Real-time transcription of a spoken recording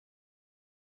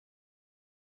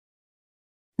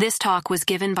This talk was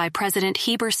given by President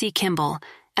Heber C. Kimball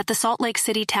at the Salt Lake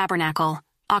City Tabernacle,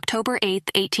 October 8,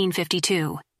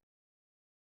 1852.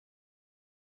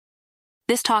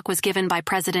 This talk was given by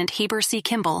President Heber C.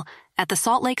 Kimball at the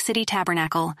Salt Lake City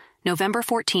Tabernacle, November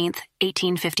 14,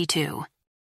 1852.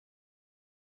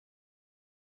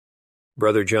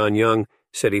 Brother John Young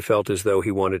said he felt as though he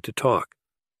wanted to talk.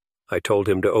 I told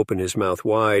him to open his mouth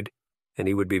wide, and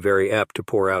he would be very apt to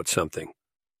pour out something.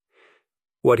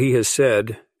 What he has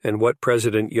said, and what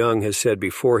President Young has said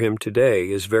before him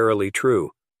today, is verily true.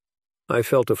 I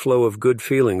felt a flow of good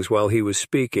feelings while he was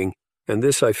speaking, and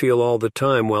this I feel all the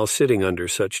time while sitting under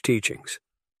such teachings.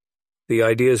 The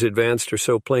ideas advanced are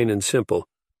so plain and simple,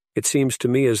 it seems to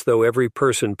me as though every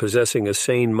person possessing a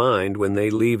sane mind when they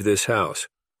leave this house,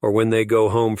 or when they go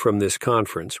home from this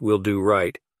conference, will do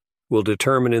right, will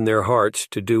determine in their hearts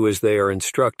to do as they are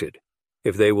instructed.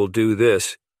 If they will do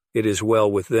this, it is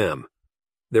well with them.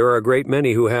 There are a great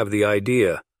many who have the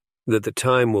idea that the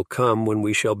time will come when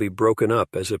we shall be broken up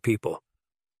as a people.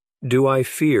 Do I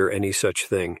fear any such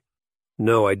thing?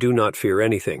 No, I do not fear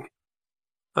anything.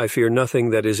 I fear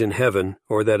nothing that is in heaven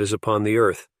or that is upon the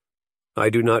earth. I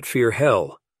do not fear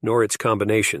hell, nor its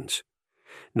combinations.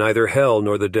 Neither hell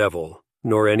nor the devil,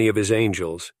 nor any of his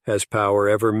angels, has power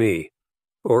over me,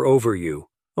 or over you,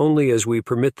 only as we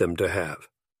permit them to have.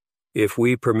 If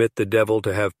we permit the devil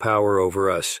to have power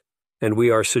over us, and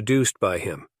we are seduced by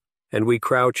him, and we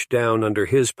crouch down under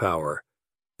his power,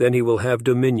 then he will have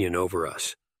dominion over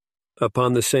us.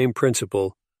 Upon the same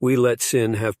principle, we let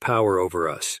sin have power over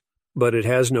us, but it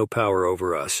has no power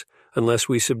over us unless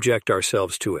we subject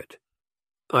ourselves to it.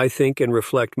 I think and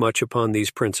reflect much upon these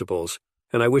principles,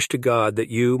 and I wish to God that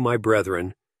you, my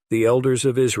brethren, the elders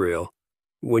of Israel,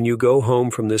 when you go home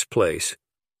from this place,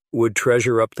 would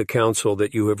treasure up the counsel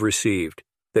that you have received,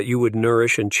 that you would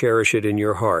nourish and cherish it in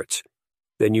your hearts.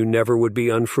 Then you never would be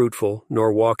unfruitful,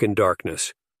 nor walk in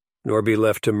darkness, nor be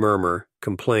left to murmur,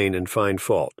 complain, and find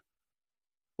fault.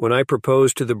 When I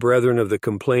propose to the brethren of the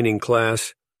complaining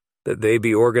class that they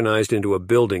be organized into a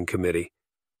building committee,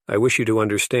 I wish you to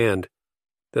understand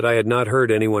that I had not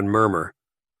heard anyone murmur,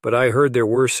 but I heard there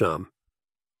were some.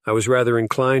 I was rather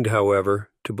inclined, however,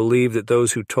 to believe that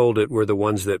those who told it were the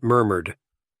ones that murmured,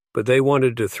 but they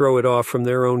wanted to throw it off from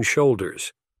their own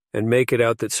shoulders and make it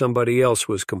out that somebody else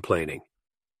was complaining.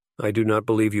 I do not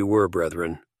believe you were,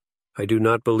 brethren. I do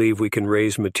not believe we can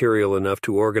raise material enough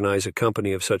to organize a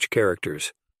company of such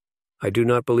characters. I do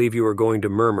not believe you are going to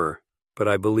murmur, but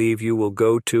I believe you will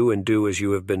go to and do as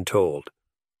you have been told.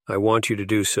 I want you to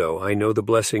do so. I know the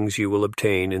blessings you will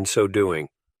obtain in so doing.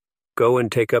 Go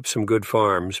and take up some good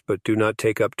farms, but do not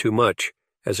take up too much,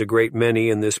 as a great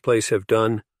many in this place have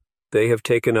done. They have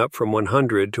taken up from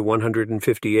 100 to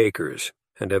 150 acres,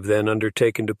 and have then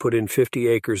undertaken to put in 50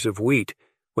 acres of wheat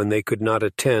when they could not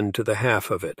attend to the half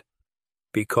of it.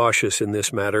 Be cautious in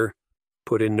this matter.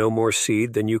 Put in no more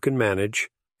seed than you can manage,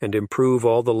 and improve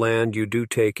all the land you do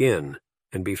take in,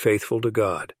 and be faithful to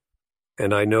God.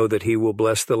 And I know that he will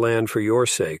bless the land for your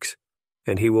sakes,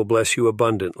 and he will bless you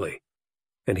abundantly,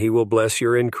 and he will bless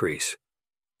your increase,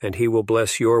 and he will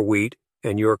bless your wheat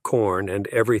and your corn and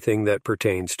everything that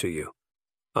pertains to you.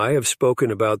 I have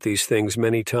spoken about these things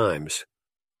many times.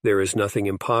 There is nothing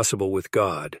impossible with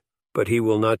God, but he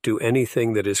will not do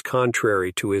anything that is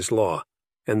contrary to his law,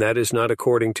 and that is not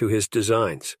according to his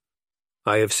designs.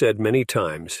 I have said many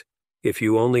times, if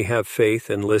you only have faith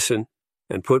and listen,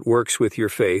 and put works with your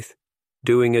faith,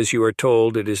 doing as you are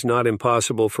told, it is not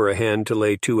impossible for a hen to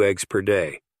lay 2 eggs per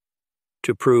day.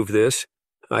 To prove this,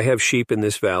 I have sheep in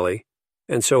this valley,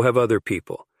 and so have other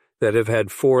people, that have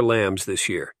had 4 lambs this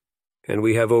year, and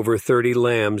we have over 30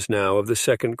 lambs now of the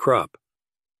second crop.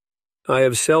 I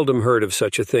have seldom heard of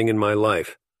such a thing in my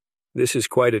life. This is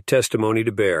quite a testimony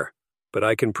to bear, but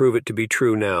I can prove it to be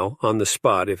true now, on the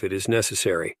spot if it is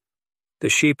necessary. The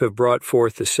sheep have brought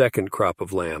forth the second crop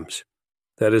of lambs.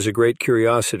 That is a great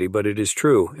curiosity, but it is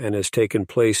true, and has taken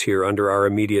place here under our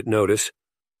immediate notice,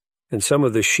 and some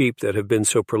of the sheep that have been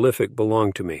so prolific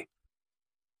belong to me.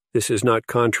 This is not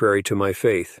contrary to my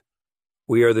faith.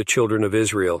 We are the children of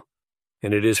Israel,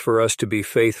 and it is for us to be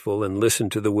faithful and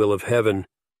listen to the will of heaven,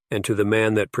 and to the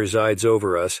man that presides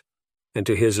over us, and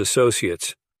to his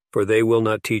associates, for they will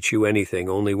not teach you anything,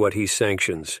 only what he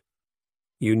sanctions.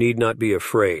 You need not be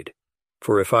afraid,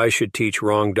 for if I should teach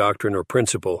wrong doctrine or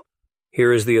principle,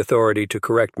 here is the authority to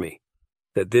correct me,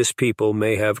 that this people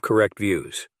may have correct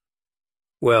views.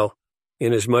 Well,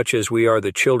 inasmuch as we are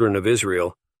the children of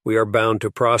Israel, we are bound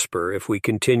to prosper if we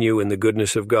continue in the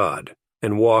goodness of God,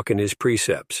 and walk in his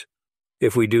precepts.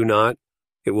 If we do not,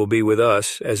 it will be with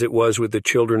us as it was with the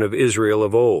children of Israel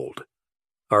of old.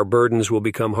 Our burdens will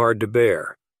become hard to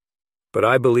bear, But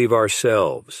I believe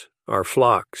ourselves, our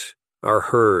flocks, our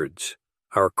herds,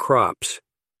 our crops,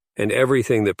 and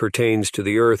everything that pertains to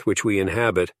the earth which we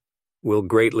inhabit will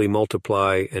greatly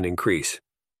multiply and increase.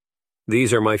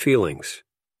 These are my feelings,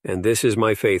 and this is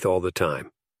my faith all the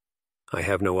time. I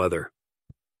have no other.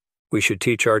 We should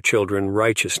teach our children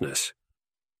righteousness,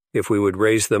 if we would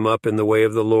raise them up in the way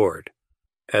of the Lord,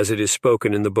 as it is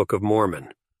spoken in the Book of Mormon.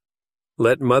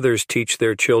 Let mothers teach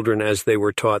their children as they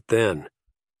were taught then.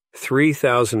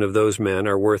 3,000 of those men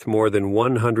are worth more than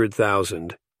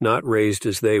 100,000, not raised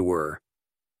as they were.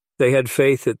 They had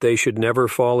faith that they should never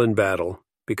fall in battle,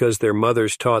 because their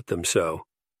mothers taught them so.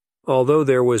 Although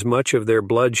there was much of their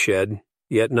blood shed,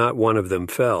 yet not one of them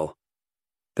fell.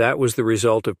 That was the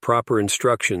result of proper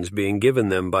instructions being given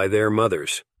them by their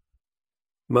mothers.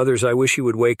 Mothers, I wish you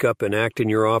would wake up and act in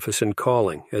your office and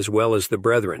calling, as well as the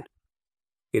brethren.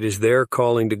 It is their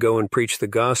calling to go and preach the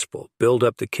gospel, build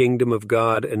up the kingdom of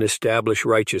God, and establish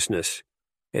righteousness.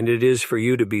 And it is for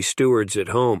you to be stewards at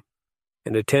home,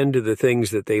 and attend to the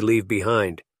things that they leave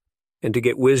behind, and to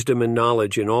get wisdom and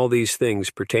knowledge in all these things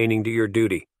pertaining to your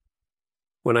duty.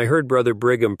 When I heard Brother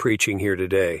Brigham preaching here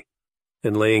today,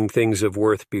 and laying things of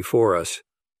worth before us,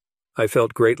 I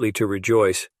felt greatly to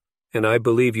rejoice, and I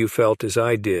believe you felt as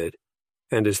I did,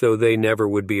 and as though they never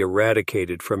would be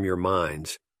eradicated from your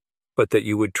minds, but that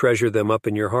you would treasure them up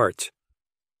in your hearts.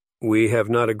 We have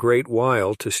not a great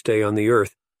while to stay on the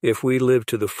earth if we live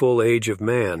to the full age of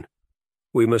man.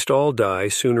 We must all die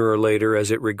sooner or later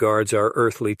as it regards our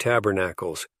earthly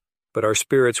tabernacles, but our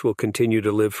spirits will continue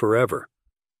to live forever.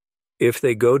 If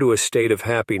they go to a state of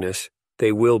happiness,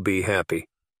 they will be happy.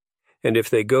 And if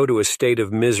they go to a state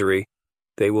of misery,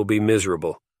 they will be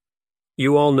miserable.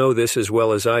 You all know this as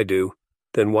well as I do,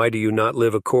 then why do you not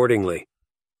live accordingly?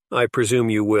 I presume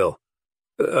you will.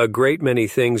 A great many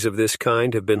things of this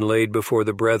kind have been laid before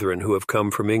the brethren who have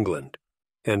come from England,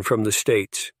 and from the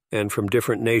States, and from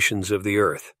different nations of the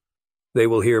earth. They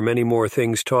will hear many more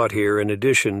things taught here in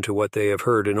addition to what they have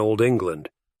heard in Old England.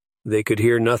 They could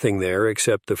hear nothing there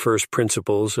except the first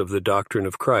principles of the doctrine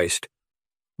of Christ.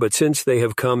 But since they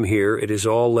have come here, it is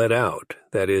all let out,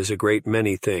 that is, a great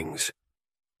many things.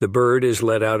 The bird is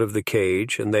let out of the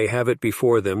cage, and they have it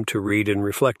before them to read and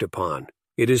reflect upon.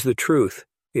 It is the truth.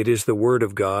 It is the Word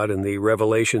of God and the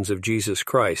revelations of Jesus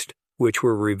Christ, which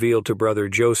were revealed to Brother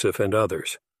Joseph and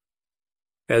others.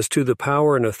 As to the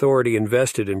power and authority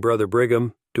invested in Brother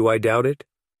Brigham, do I doubt it?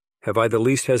 Have I the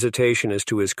least hesitation as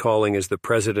to his calling as the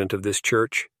president of this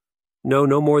church? No,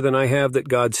 no more than I have that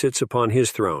God sits upon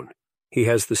his throne. He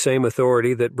has the same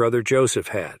authority that Brother Joseph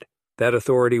had. That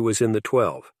authority was in the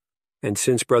 12. And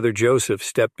since Brother Joseph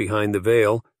stepped behind the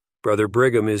veil, Brother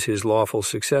Brigham is his lawful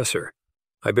successor.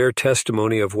 I bear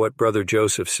testimony of what Brother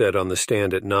Joseph said on the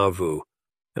stand at Nauvoo,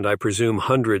 and I presume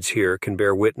hundreds here can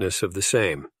bear witness of the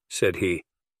same, said he.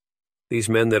 These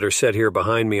men that are set here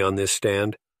behind me on this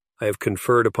stand, I have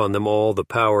conferred upon them all the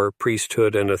power,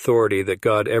 priesthood, and authority that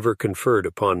God ever conferred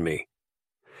upon me.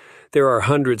 There are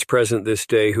hundreds present this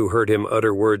day who heard him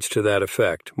utter words to that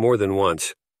effect, more than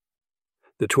once.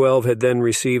 The 12 had then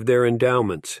received their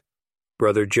endowments.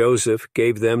 Brother Joseph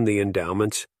gave them the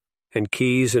endowments, and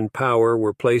keys and power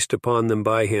were placed upon them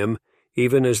by him,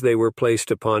 even as they were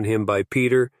placed upon him by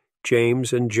Peter,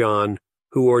 James, and John,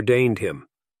 who ordained him.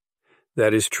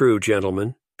 That is true,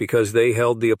 gentlemen, because they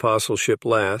held the apostleship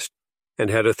last, and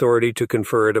had authority to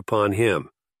confer it upon him,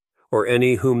 or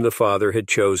any whom the Father had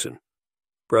chosen.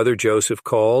 Brother Joseph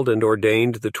called and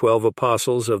ordained the 12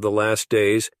 apostles of the last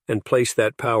days and placed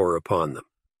that power upon them.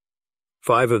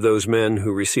 5 of those men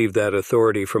who received that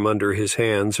authority from under his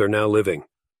hands are now living.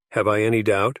 Have I any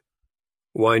doubt?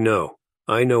 Why, no.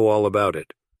 I know all about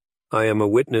it. I am a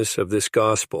witness of this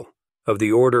gospel, of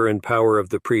the order and power of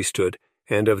the priesthood,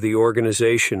 and of the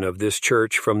organization of this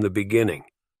church from the beginning.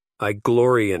 I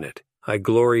glory in it. I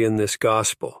glory in this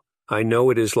gospel. I know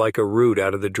it is like a root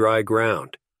out of the dry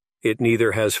ground. It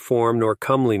neither has form nor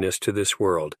comeliness to this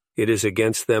world. It is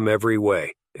against them every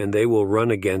way, and they will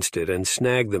run against it and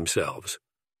snag themselves.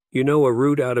 You know, a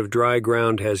root out of dry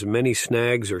ground has many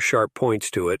snags or sharp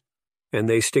points to it, and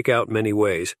they stick out many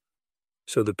ways.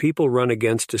 So the people run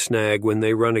against a snag when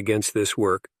they run against this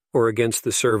work, or against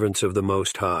the servants of the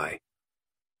Most High.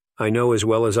 I know as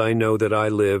well as I know that I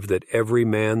live that every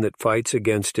man that fights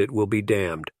against it will be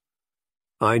damned.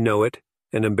 I know it,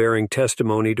 and am bearing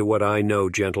testimony to what I know,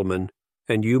 gentlemen,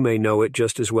 and you may know it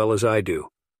just as well as I do.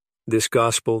 This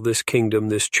gospel, this kingdom,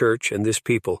 this church, and this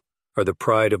people are the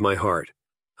pride of my heart.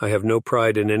 I have no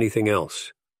pride in anything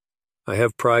else. I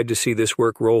have pride to see this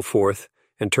work roll forth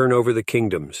and turn over the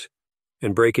kingdoms,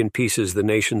 and break in pieces the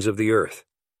nations of the earth.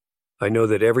 I know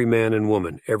that every man and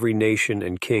woman, every nation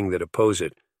and king that oppose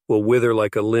it, will wither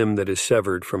like a limb that is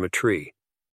severed from a tree.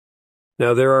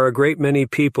 Now there are a great many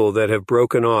people that have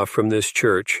broken off from this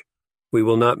church. We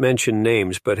will not mention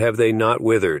names, but have they not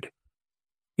withered?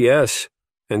 Yes,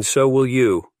 and so will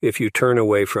you, if you turn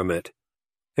away from it.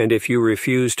 And if you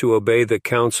refuse to obey the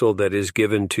counsel that is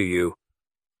given to you,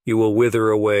 you will wither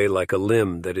away like a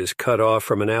limb that is cut off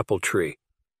from an apple tree,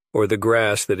 or the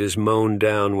grass that is mown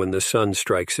down when the sun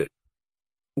strikes it.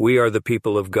 We are the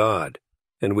people of God,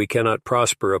 and we cannot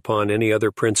prosper upon any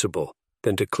other principle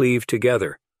than to cleave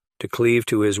together, to cleave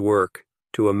to His work,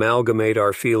 to amalgamate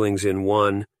our feelings in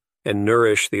one, and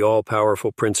nourish the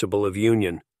all-powerful principle of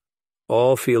union,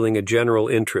 all feeling a general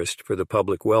interest for the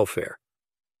public welfare.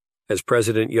 As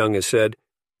President Young has said,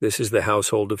 this is the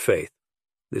household of faith.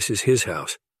 This is His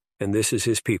house, and this is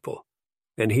His people.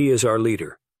 And He is our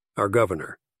leader, our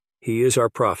governor. He is our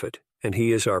prophet, and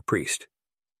He is our priest.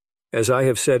 As I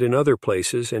have said in other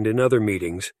places and in other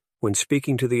meetings, when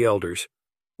speaking to the elders,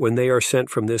 when they are sent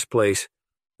from this place,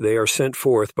 they are sent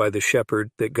forth by the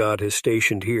shepherd that God has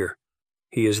stationed here.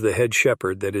 He is the head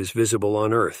shepherd that is visible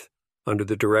on earth, under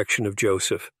the direction of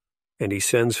Joseph, and He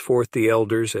sends forth the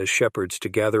elders as shepherds to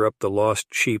gather up the lost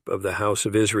sheep of the house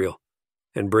of Israel,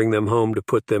 and bring them home to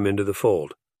put them into the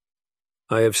fold.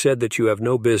 I have said that you have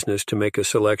no business to make a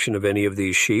selection of any of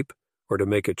these sheep, or to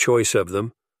make a choice of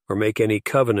them, or make any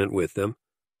covenant with them,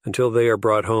 until they are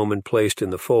brought home and placed in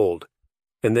the fold.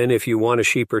 And then if you want a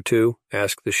sheep or two,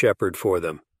 ask the shepherd for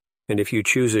them. And if you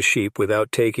choose a sheep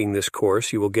without taking this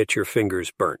course, you will get your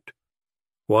fingers burnt.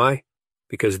 Why?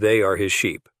 Because they are His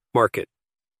sheep. Mark it.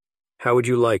 How would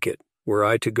you like it, were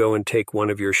I to go and take one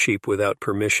of your sheep without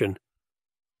permission?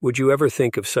 Would you ever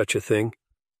think of such a thing?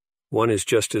 One is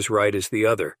just as right as the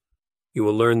other. You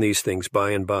will learn these things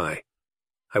by and by.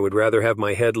 I would rather have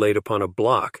my head laid upon a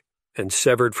block and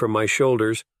severed from my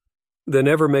shoulders than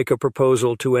ever make a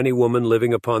proposal to any woman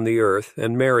living upon the earth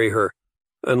and marry her,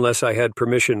 unless I had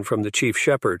permission from the chief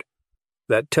shepherd.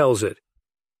 That tells it.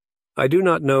 I do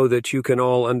not know that you can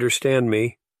all understand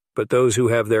me, but those who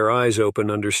have their eyes open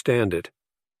understand it.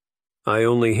 I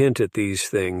only hint at these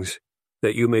things,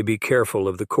 that you may be careful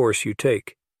of the course you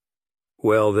take.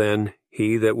 Well then,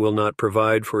 he that will not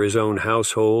provide for his own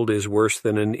household is worse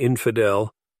than an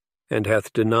infidel, and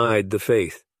hath denied the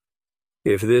faith.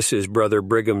 If this is Brother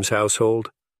Brigham's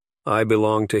household, I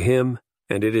belong to him,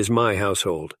 and it is my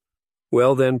household.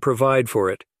 Well then, provide for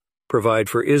it. Provide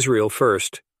for Israel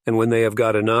first, and when they have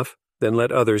got enough, then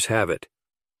let others have it.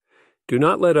 Do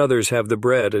not let others have the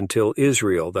bread until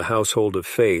Israel, the household of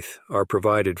faith, are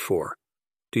provided for.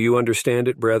 Do you understand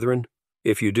it, brethren?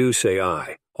 If you do, say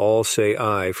aye. All say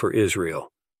aye for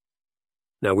Israel.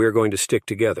 Now we are going to stick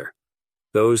together.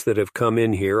 Those that have come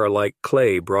in here are like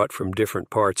clay brought from different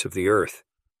parts of the earth.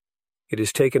 It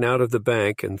is taken out of the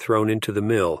bank and thrown into the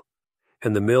mill,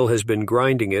 and the mill has been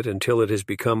grinding it until it has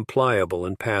become pliable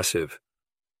and passive.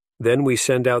 Then we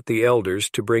send out the elders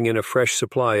to bring in a fresh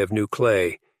supply of new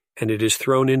clay, and it is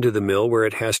thrown into the mill where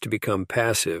it has to become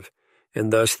passive,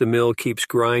 and thus the mill keeps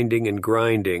grinding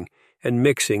and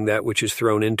mixing that which is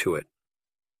thrown into it.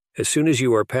 As soon as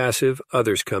you are passive,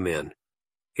 others come in.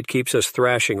 It keeps us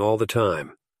thrashing all the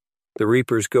time. The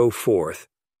reapers go forth,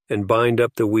 and bind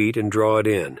up the wheat and draw it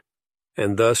in,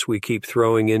 and thus we keep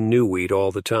throwing in new wheat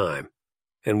all the time,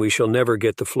 and we shall never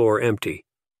get the floor empty,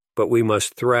 but we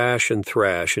must thrash and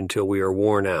thrash until we are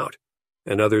worn out,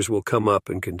 and others will come up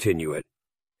and continue it.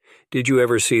 Did you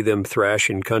ever see them thrash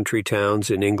in country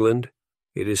towns in England?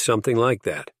 It is something like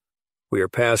that. We are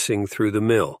passing through the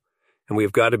mill, and we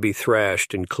have got to be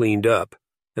thrashed and cleaned up,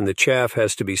 and the chaff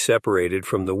has to be separated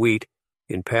from the wheat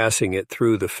in passing it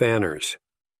through the fanners.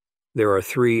 There are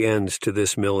 3 ends to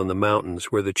this mill in the mountains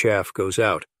where the chaff goes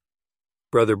out.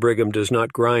 Brother Brigham does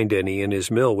not grind any in his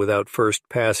mill without first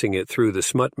passing it through the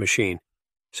smut machine,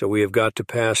 so we have got to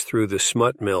pass through the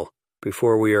smut mill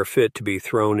before we are fit to be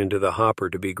thrown into the hopper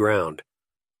to be ground.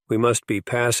 We must be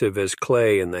passive as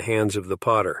clay in the hands of the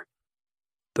potter.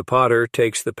 The potter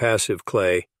takes the passive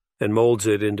clay and molds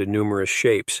it into numerous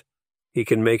shapes. He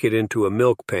can make it into a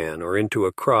milk pan, or into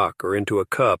a crock, or into a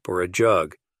cup, or a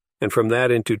jug, and from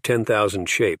that into 10,000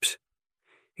 shapes.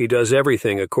 He does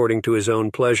everything according to his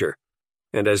own pleasure,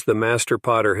 and as the master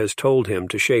potter has told him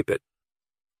to shape it.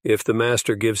 If the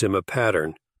master gives him a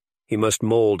pattern, he must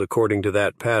mold according to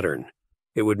that pattern.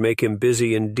 It would make him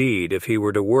busy indeed if he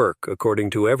were to work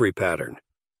according to every pattern.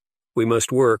 We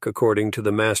must work according to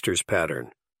the master's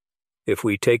pattern. If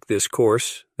we take this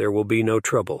course, there will be no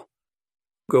trouble.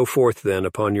 Go forth then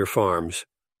upon your farms,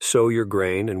 sow your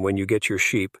grain, and when you get your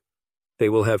sheep, they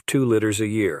will have 2 litters a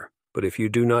year, but if you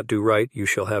do not do right, you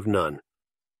shall have none.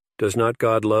 Does not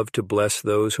God love to bless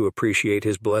those who appreciate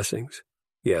his blessings?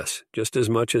 Yes, just as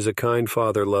much as a kind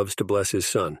father loves to bless his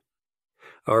son.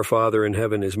 Our Father in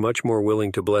heaven is much more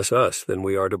willing to bless us than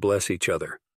we are to bless each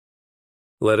other.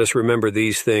 Let us remember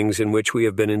these things in which we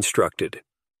have been instructed.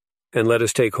 And let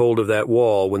us take hold of that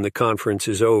wall when the conference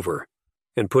is over,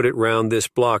 and put it round this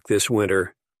block this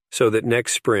winter, so that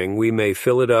next spring we may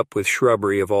fill it up with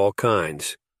shrubbery of all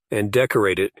kinds, and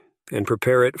decorate it, and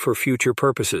prepare it for future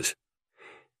purposes.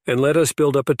 And let us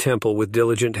build up a temple with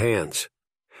diligent hands.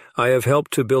 I have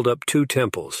helped to build up 2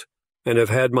 temples, and have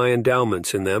had my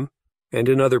endowments in them, and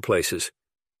in other places.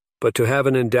 But to have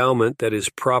an endowment that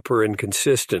is proper and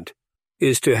consistent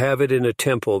is to have it in a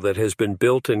temple that has been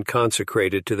built and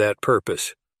consecrated to that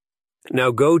purpose. Now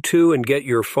go to and get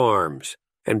your farms,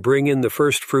 and bring in the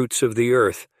first fruits of the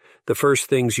earth, the first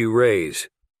things you raise.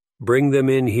 Bring them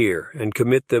in here, and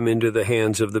commit them into the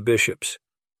hands of the bishops.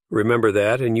 Remember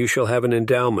that, and you shall have an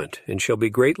endowment, and shall be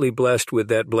greatly blessed with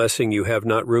that blessing you have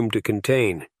not room to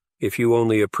contain, if you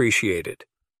only appreciate it.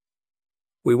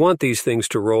 We want these things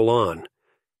to roll on,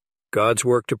 God's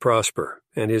work to prosper,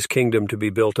 and his kingdom to be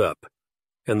built up,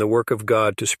 and the work of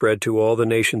God to spread to all the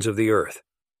nations of the earth.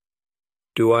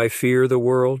 Do I fear the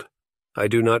world? I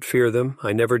do not fear them,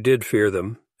 I never did fear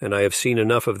them, and I have seen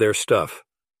enough of their stuff.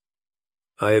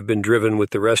 I have been driven with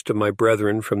the rest of my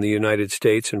brethren from the United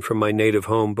States and from my native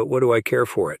home, but what do I care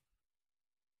for it?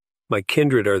 My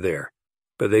kindred are there,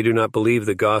 but they do not believe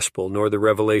the gospel nor the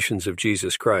revelations of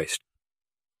Jesus Christ.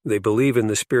 They believe in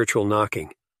the spiritual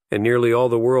knocking, and nearly all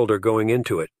the world are going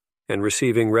into it, and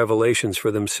receiving revelations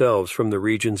for themselves from the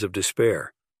regions of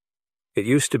despair. It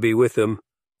used to be with them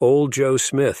old Joe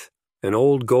Smith, an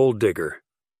old gold digger,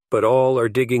 but all are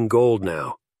digging gold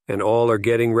now, and all are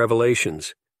getting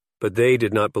revelations, but they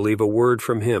did not believe a word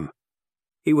from him.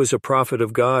 He was a prophet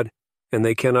of God, and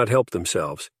they cannot help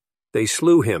themselves. They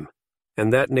slew him,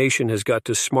 and that nation has got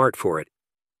to smart for it,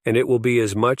 and it will be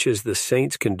as much as the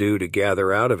saints can do to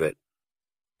gather out of it.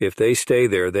 If they stay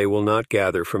there, they will not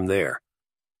gather from there.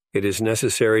 It is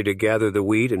necessary to gather the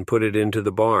wheat and put it into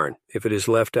the barn. If it is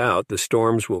left out, the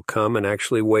storms will come and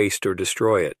actually waste or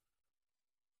destroy it.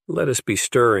 Let us be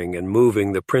stirring and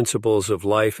moving the principles of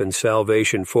life and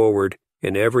salvation forward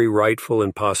in every rightful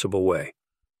and possible way.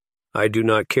 I do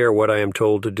not care what I am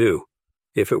told to do,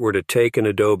 if it were to take an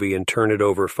adobe and turn it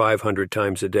over 500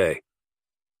 times a day.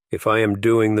 If I am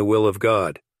doing the will of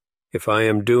God, if I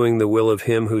am doing the will of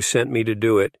him who sent me to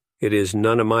do it, it is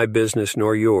none of my business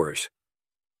nor yours.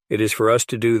 It is for us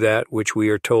to do that which we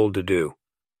are told to do.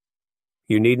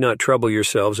 You need not trouble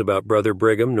yourselves about Brother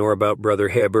Brigham, nor about Brother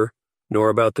Heber, nor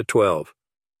about the 12.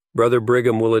 Brother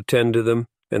Brigham will attend to them,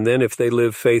 and then if they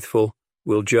live faithful,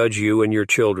 will judge you and your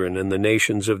children and the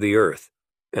nations of the earth,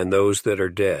 and those that are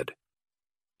dead.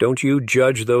 Don't you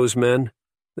judge those men?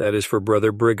 That is for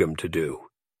Brother Brigham to do.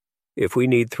 If we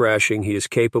need thrashing, he is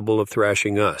capable of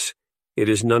thrashing us. It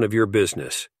is none of your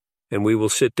business, and we will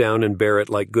sit down and bear it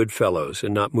like good fellows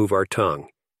and not move our tongue.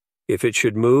 If it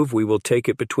should move, we will take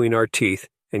it between our teeth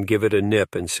and give it a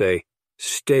nip and say,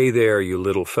 "Stay there, you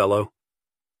little fellow."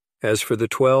 As for the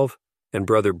 12, and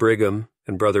Brother Brigham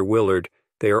and Brother Willard,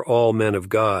 they are all men of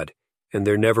God, and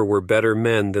there never were better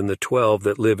men than the 12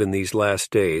 that live in these last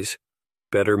days.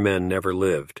 Better men never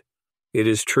lived. It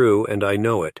is true, and I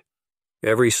know it.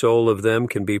 Every soul of them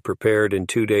can be prepared in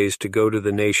 2 days to go to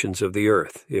the nations of the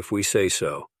earth, if we say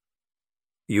so.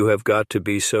 You have got to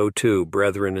be so too,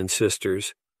 brethren and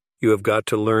sisters. You have got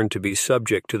to learn to be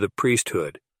subject to the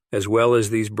priesthood, as well as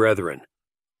these brethren,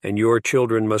 and your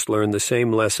children must learn the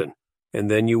same lesson, and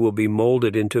then you will be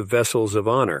molded into vessels of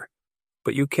honor.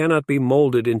 But you cannot be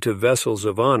molded into vessels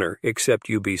of honor except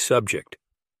you be subject.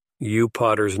 You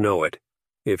potters know it,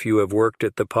 if you have worked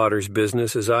at the potter's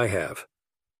business as I have.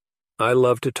 I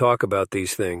love to talk about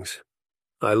these things.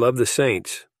 I love the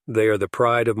saints. They are the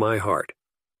pride of my heart.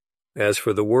 As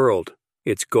for the world,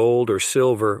 its gold or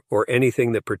silver or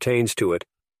anything that pertains to it,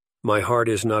 my heart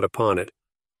is not upon it,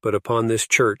 but upon this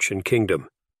church and kingdom,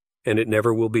 and it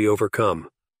never will be overcome,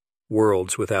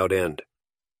 worlds without end.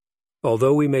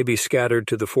 Although we may be scattered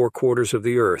to the 4 quarters of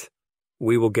the earth,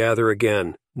 we will gather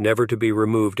again, never to be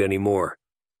removed any more.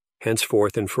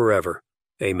 Henceforth and forever.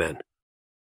 Amen.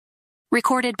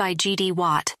 Recorded by G.D.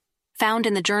 Watt. Found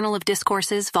in the Journal of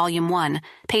Discourses, Volume 1,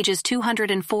 pages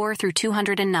 204 through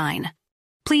 209.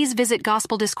 Please visit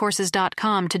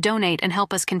gospeldiscourses.com to donate and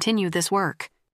help us continue this work.